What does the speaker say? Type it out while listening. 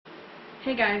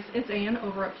Hey guys, it's Ann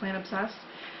over at Plant Obsessed.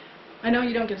 I know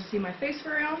you don't get to see my face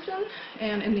very often,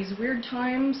 and in these weird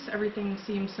times, everything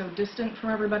seems so distant from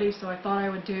everybody, so I thought I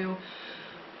would do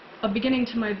a beginning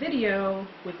to my video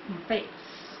with my face.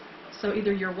 So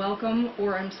either you're welcome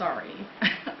or I'm sorry.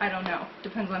 I don't know.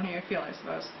 Depends on how you feel, I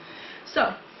suppose.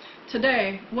 So,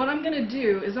 today, what I'm going to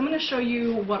do is I'm going to show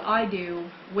you what I do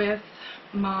with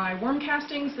my worm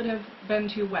castings that have been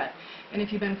too wet. And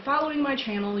if you've been following my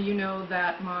channel, you know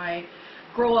that my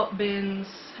grow-up bins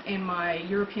and my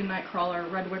European Nightcrawler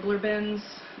red wiggler bins,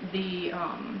 the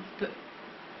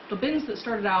bins that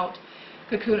started out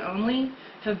cocoon only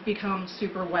have become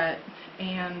super wet,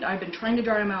 and I've been trying to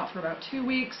dry them out for about 2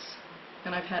 weeks,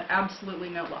 and I've had absolutely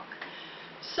no luck.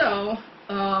 So,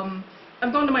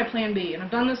 I've gone to my plan B, and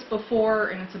I've done this before,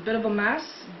 and it's a bit of a mess,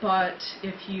 but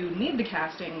if you need the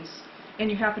castings,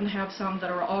 and you happen to have some that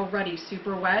are already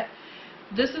super wet,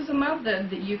 this is a method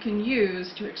that you can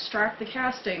use to extract the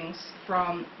castings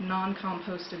from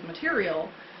non-composted material,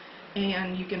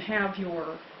 and you can have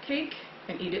your cake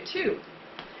and eat it too.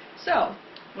 So,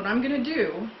 what I'm going to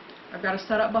do, I've got a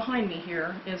setup behind me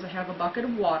here, is I have a bucket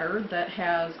of water that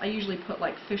has, I usually put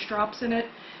like fish drops in it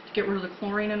to get rid of the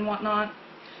chlorine and whatnot,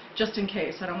 just in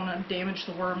case. I don't want to damage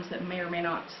the worms that may or may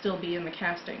not still be in the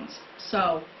castings.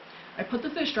 So, I put the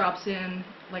fish drops in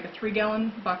like a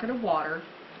 3-gallon bucket of water.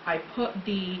 I put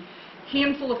the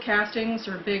handful of castings,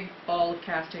 or a big ball of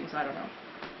castings, I don't know,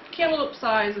 cantaloupe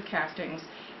size of castings,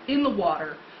 in the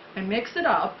water. I mix it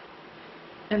up,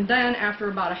 and then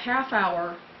after about a half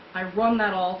hour, I run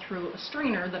that all through a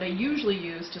strainer that I usually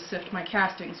use to sift my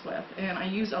castings with. And I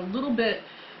use a little bit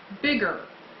bigger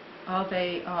of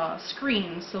a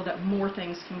screen so that more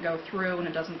things can go through and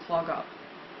it doesn't clog up.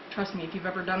 Trust me, if you've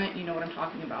ever done it, you know what I'm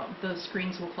talking about. The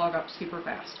screens will clog up super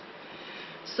fast.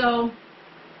 So,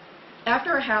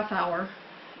 after a half hour,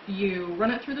 you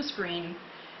run it through the screen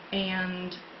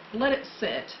and let it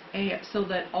sit so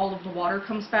that all of the water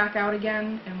comes back out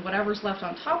again, and whatever's left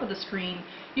on top of the screen,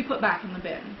 you put back in the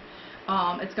bin.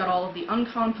 It's got all of the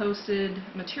uncomposted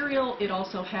material. It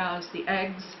also has the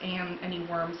eggs and any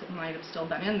worms that might have still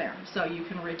been in there. So you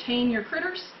can retain your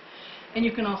critters, and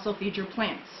you can also feed your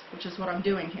plants, which is what I'm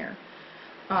doing here.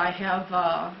 I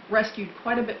have rescued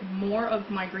quite a bit more of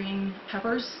my green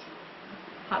peppers,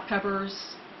 hot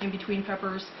peppers, in-between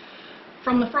peppers,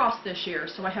 from the frost this year,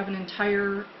 so I have an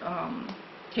entire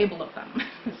table of them.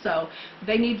 So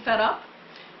they need fed up,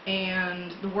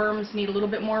 and the worms need a little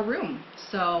bit more room,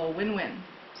 so win-win.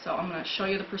 So I'm going to show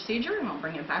you the procedure, and I'll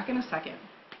bring it back in a second.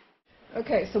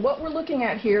 Okay, so what we're looking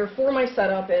at here for my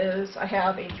setup is I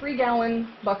have a 3-gallon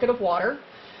bucket of water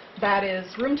that is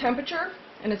room temperature,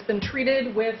 and it's been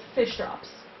treated with fish drops.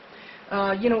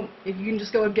 You know, if you can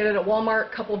just go and get it at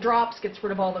Walmart, couple drops, gets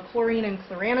rid of all the chlorine and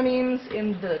chloranamines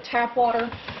in the tap water.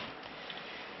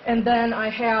 And then I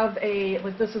have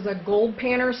this is a gold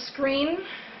panner screen,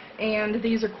 and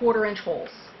these are 1/4-inch holes.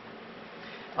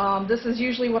 This is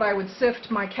usually what I would sift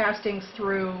my castings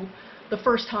through the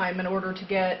first time in order to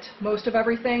get most of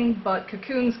everything, but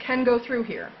cocoons can go through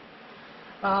here.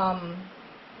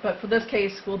 But for this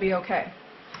case, we'll be okay.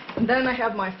 And then I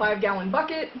have my 5-gallon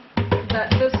bucket that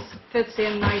this fits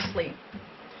in nicely.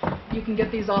 You can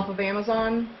get these off of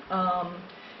Amazon.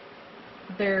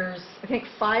 There's, I think,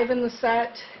 5 in the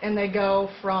set, and they go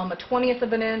from a 1/20th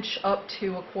of an inch up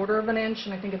to a 1/4 of an inch,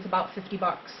 and I think it's about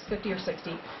 $50, 50 or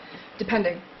 60,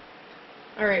 depending.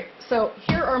 Alright, so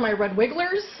here are my red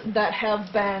wigglers that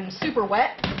have been super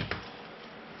wet.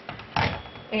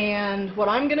 And what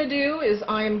I'm going to do is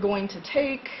I'm going to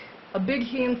take a big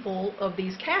handful of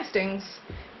these castings,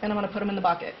 and I'm going to put them in the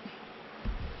bucket.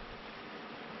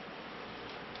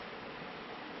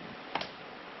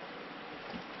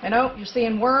 I know, you're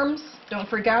seeing worms, don't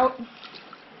freak out.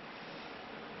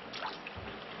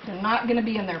 They're not going to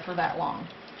be in there for that long.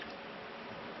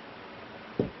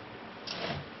 In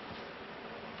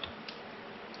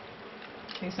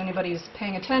case anybody's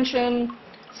paying attention,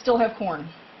 still have corn.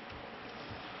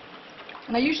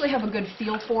 And I usually have a good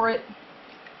feel for it.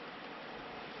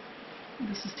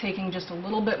 This is taking just a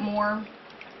little bit more.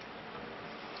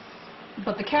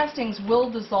 But the castings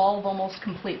will dissolve almost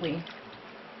completely.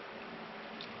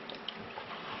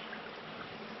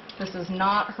 This is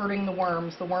not hurting the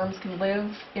worms. The worms can live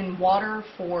in water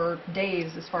for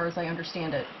days, as far as I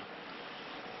understand it.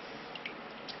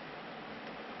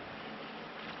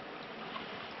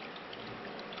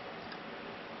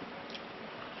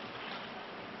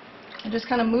 And just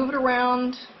kind of move it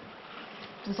around,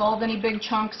 dissolve any big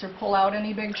chunks or pull out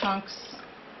any big chunks.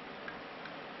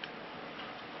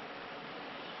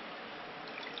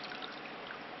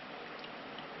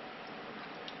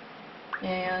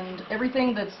 And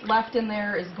everything that's left in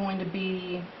there is going to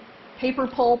be paper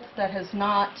pulp that has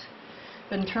not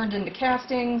been turned into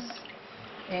castings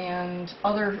and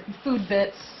other food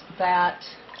bits that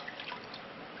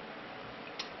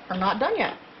are not done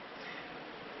yet.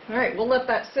 Alright, we'll let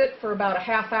that sit for about a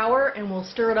half hour and we'll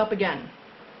stir it up again.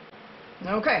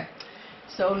 Okay,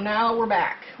 so now we're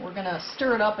back. We're going to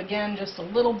stir it up again just a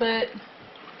little bit,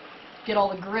 get all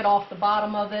the grit off the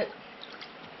bottom of it.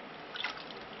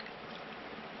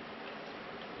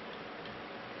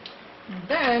 And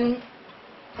then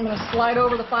I'm going to slide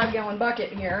over the 5-gallon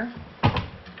bucket here.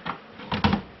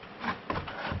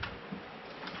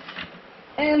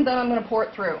 And then I'm going to pour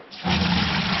it through.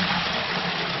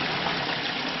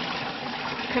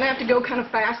 You're going to have to go kind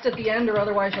of fast at the end, or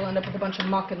otherwise you'll end up with a bunch of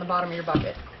muck in the bottom of your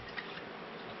bucket.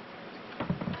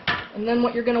 And then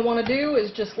what you're going to want to do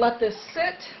is just let this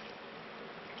sit,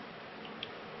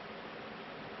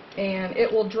 and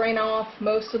it will drain off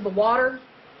most of the water.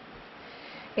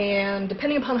 And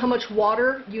depending upon how much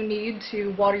water you need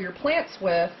to water your plants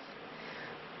with,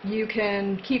 you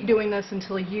can keep doing this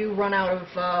until you run out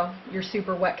of your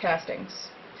super wet castings.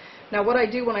 Now what I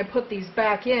do when I put these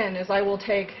back in is I will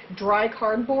take dry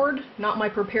cardboard, not my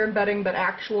prepared bedding, but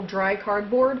actual dry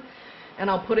cardboard, and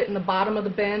I'll put it in the bottom of the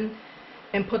bin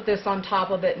and put this on top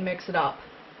of it and mix it up.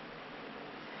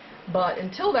 But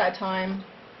until that time,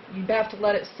 you have to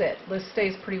let it sit. This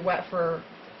stays pretty wet for,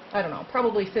 I don't know,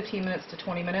 probably 15 minutes to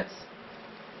 20 minutes.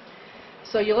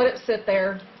 So you let it sit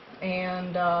there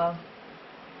and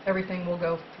everything will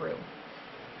go through.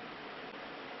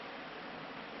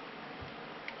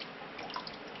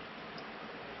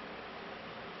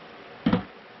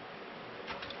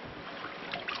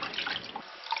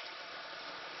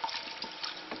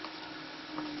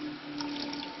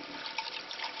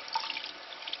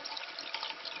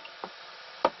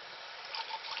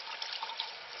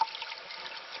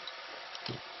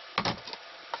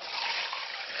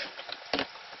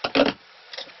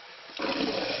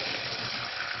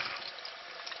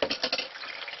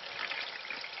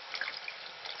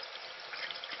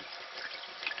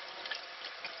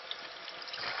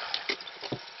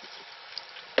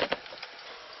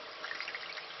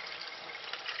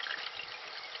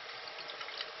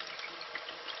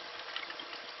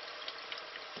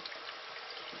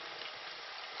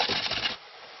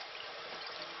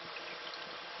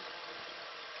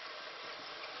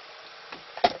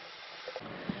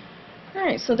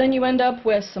 Alright, so then you end up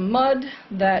with some mud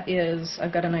that is,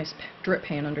 I've got a nice drip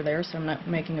pan under there, so I'm not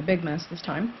making a big mess this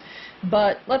time.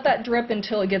 But let that drip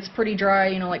until it gets pretty dry,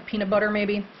 you know, like peanut butter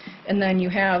maybe. And then you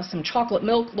have some chocolate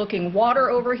milk looking water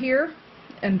over here,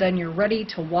 and then you're ready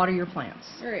to water your plants.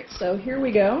 Alright, so here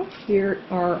we go. Here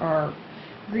are our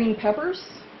green peppers,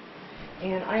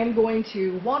 and I am going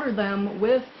to water them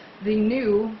with the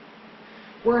new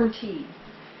worm tea.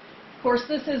 Of course,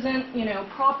 this isn't, you know,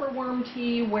 proper worm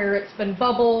tea where it's been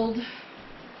bubbled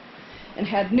and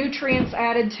had nutrients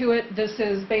added to it. This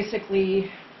is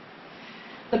basically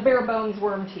the bare bones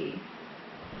worm tea.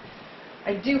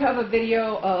 I do have a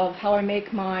video of how I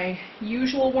make my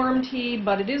usual worm tea,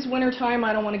 but it is wintertime.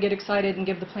 I don't want to get excited and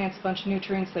give the plants a bunch of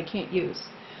nutrients they can't use.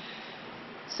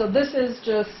 So this is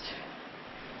just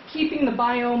keeping the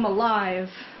biome alive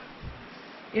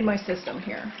in my system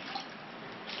here.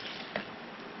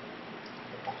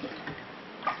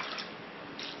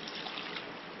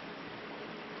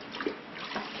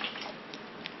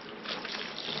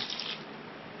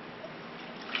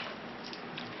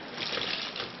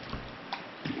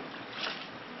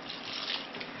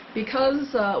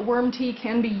 Because worm tea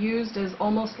can be used as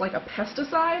almost like a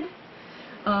pesticide,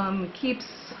 keeps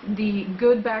the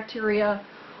good bacteria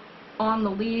on the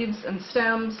leaves and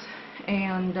stems,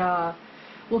 and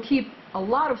will keep a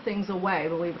lot of things away,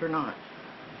 believe it or not.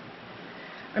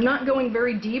 I'm not going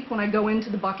very deep when I go into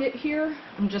the bucket here.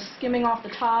 I'm just skimming off the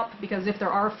top because if there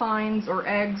are fines or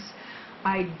eggs,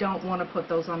 I don't want to put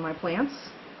those on my plants.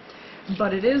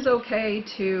 But it is okay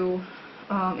to,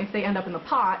 if they end up in the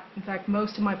pot. In fact,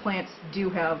 most of my plants do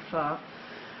have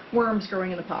worms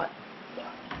growing in the pot.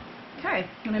 Okay,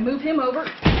 I'm going to move him over,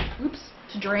 oops,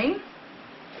 to drain,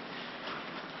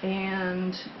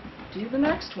 and do the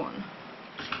next one.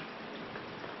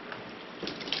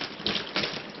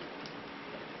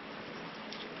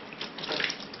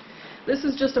 This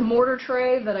is just a mortar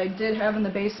tray that I did have in the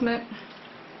basement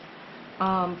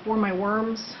for my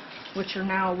worms, which are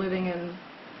now living in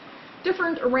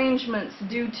different arrangements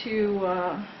due to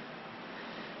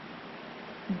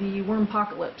the worm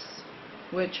apocalypse,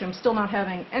 which I'm still not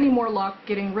having any more luck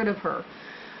getting rid of her.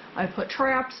 I put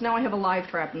traps, now I have a live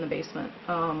trap in the basement.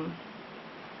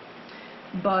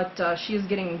 but she is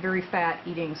getting very fat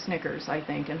eating Snickers, I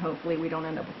think, and hopefully we don't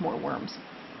end up with more worms.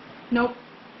 Nope,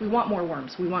 we want more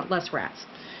worms. We want less rats.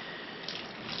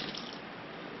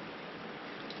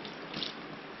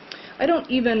 I don't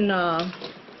even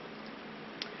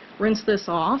rinse this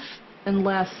off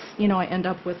unless, you know, I end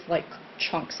up with like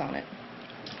chunks on it.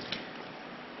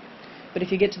 But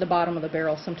if you get to the bottom of the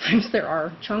barrel, sometimes there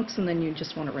are chunks, and then you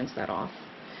just want to rinse that off.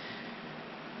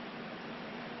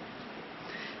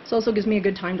 This also gives me a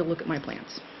good time to look at my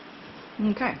plants.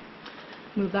 Okay,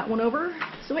 move that one over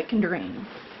so it can drain.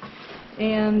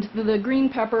 And the green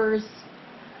peppers,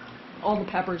 all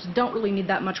the peppers, don't really need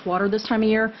that much water this time of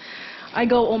year. I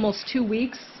go almost 2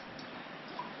 weeks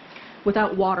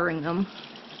without watering them.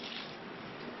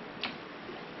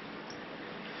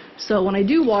 So when I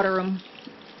do water them,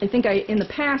 I think in the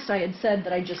past I had said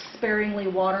that I just sparingly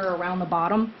water around the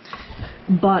bottom,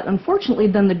 but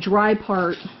unfortunately then the dry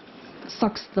part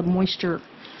sucks the moisture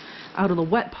out of the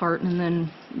wet part, and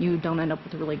then you don't end up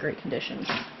with really great conditions.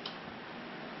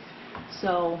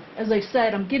 So as I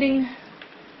said, I'm getting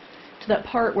to that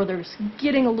part where there's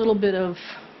getting a little bit of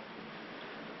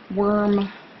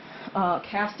worm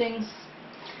castings.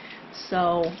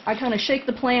 So I kind of shake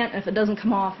the plant, and if it doesn't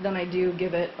come off, then I do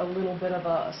give it a little bit of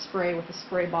a spray with a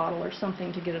spray bottle or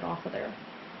something to get it off of there.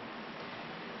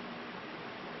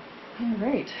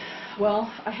 Alright,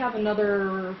 well, I have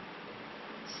another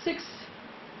 6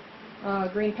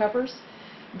 green peppers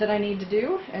that I need to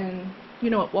do, and you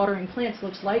know what watering plants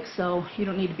looks like, so you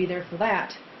don't need to be there for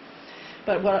that.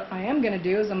 But what I am going to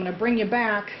do is I'm going to bring you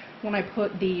back when I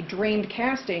put the drained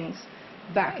castings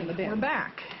back in the bin. We're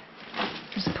back.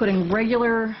 Just putting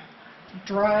regular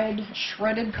dried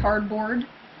shredded cardboard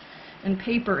and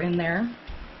paper in there,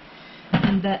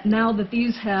 and that now that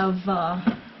these have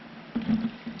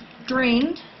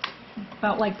drained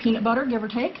about like peanut butter, give or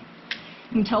take,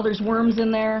 you can tell there's worms in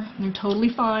there. They're totally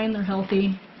fine, they're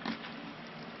healthy.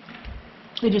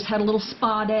 They just had a little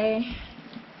spa day.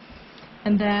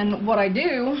 And then what I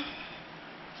do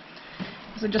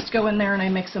is I just go in there and I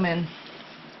mix them in.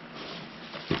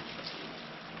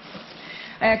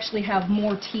 I actually have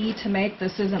more tea to make.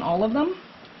 This isn't all of them.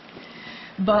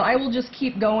 But I will just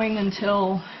keep going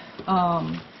until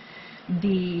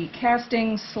the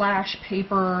casting /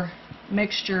 paper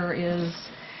mixture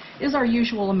is our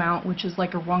usual amount, which is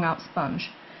like a wrung out sponge.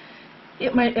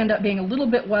 It might end up being a little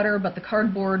bit wetter, but the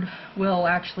cardboard will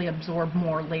actually absorb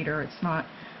more later. It's not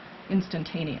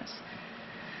instantaneous.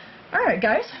 Alright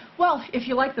guys, well, if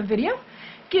you like the video,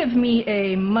 give me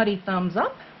a muddy thumbs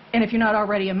up. And if you're not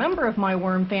already a member of my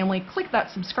worm family, click that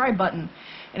subscribe button.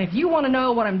 And if you want to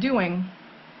know what I'm doing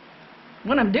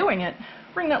when I'm doing it,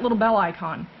 ring that little bell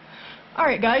icon.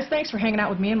 Alright guys, thanks for hanging out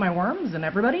with me and my worms, and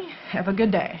everybody, have a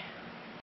good day.